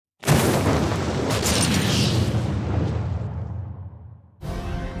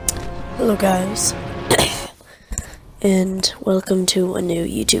Hello guys, and welcome to a new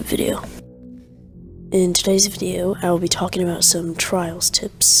YouTube video. In today's video, I will be talking about some trials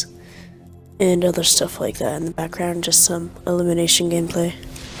tips and other stuff like that. In the background, just some elimination gameplay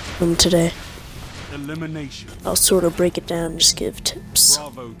from today. I'll sort of break it down and just give tips.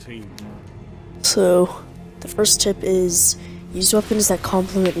 Bravo team. So, the first tip is use weapons that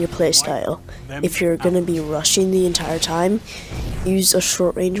complement your playstyle. If you're gonna be rushing the entire time, use a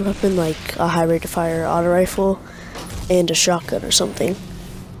short range weapon like a high rate of fire auto rifle and a shotgun or something.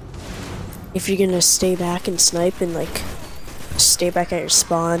 If you're gonna stay back and snipe and like stay back at your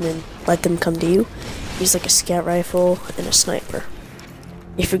spawn and let them come to you, use like a scout rifle and a sniper.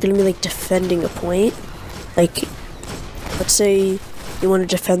 If you're gonna be like defending a point, like let's say you want to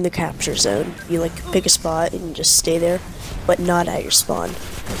defend the capture zone, you like pick a spot and just stay there, but not at your spawn.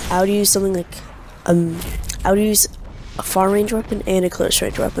 I would use something like I would use a far range weapon and a close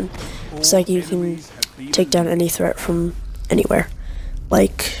range weapon, so like you can take down any threat from anywhere.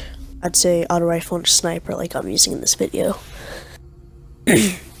 Like I'd say auto rifle and sniper, like I'm using in this video.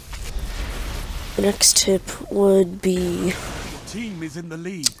 The next tip would be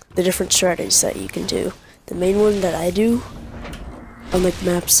the different strategies that you can do. The main one that I do on like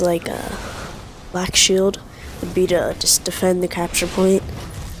maps like Black Shield would be to just defend the capture point,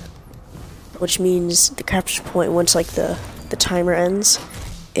 which means the capture point, once like the timer ends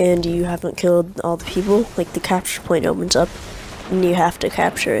and you haven't killed all the people, like the capture point opens up and you have to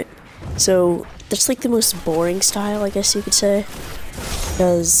capture it. So that's like the most boring style, I guess you could say,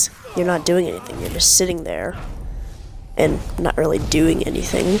 because you're not doing anything, you're just sitting there and not really doing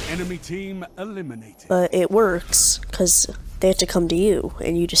anything. Enemy team eliminated. But it works because they have to come to you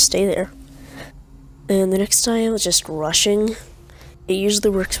and you just stay there. And the next style is just rushing. It usually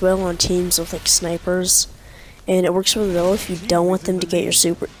works well on teams with like snipers, and it works really well if you don't want them to get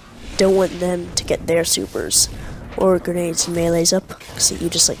their supers or grenades and melees up, because you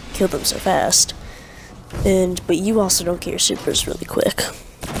just like kill them so fast. But you also don't get your supers really quick.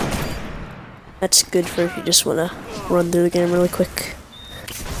 That's good for if you just want to run through the game really quick.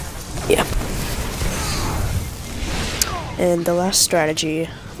 Yeah. And the last strategy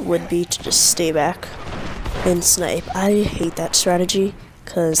would be to just stay back and snipe. I hate that strategy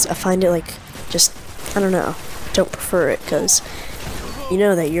because I find it like just, I don't know, don't prefer it, because you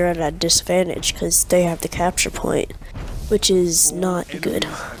know that you're at a disadvantage because they have the capture point, which is not good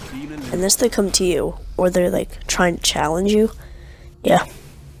unless they come to you or they're like trying to challenge you. Yeah,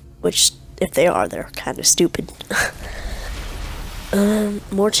 which if they are, they're kind of stupid.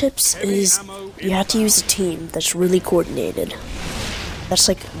 More tips is you have to use a team that's really coordinated. That's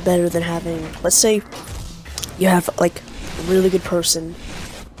like better than having, let's say you have like a really good person,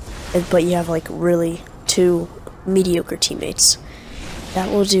 but you have like really two mediocre teammates. That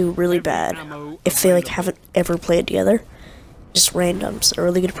will do really bad if they like haven't ever played together. Just randoms, a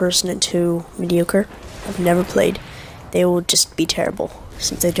really good person and two mediocre, have never played. They will just be terrible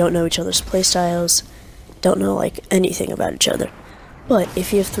since they don't know each other's playstyles, don't know like anything about each other. But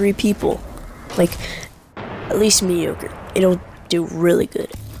if you have three people, like at least mediocre, it'll do really good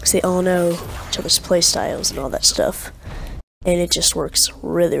because they all know each other's playstyles and all that stuff, and it just works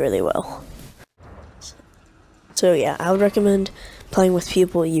really, really well. So yeah, I would recommend playing with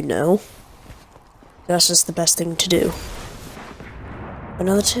people you know. That's just the best thing to do.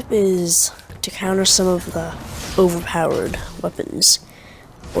 Another tip is to counter some of the overpowered weapons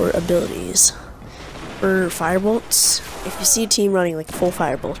or abilities. For firebolts, if you see a team running like full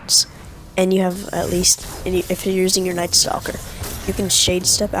firebolts, and you have at least, if you're using your Night Stalker, you can shade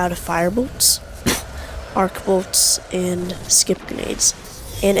step out of firebolts, arc bolts, and skip grenades,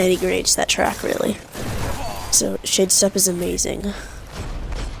 and any grenades that track really. So shade step is amazing.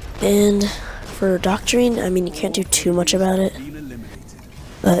 And for doctoring, I mean, you can't do too much about it,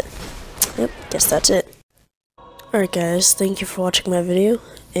 but yep, guess that's it. Alright guys, thank you for watching my video,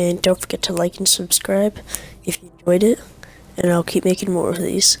 and don't forget to like and subscribe if you enjoyed it, and I'll keep making more of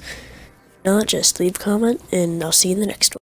these. If not, just leave a comment, and I'll see you in the next one.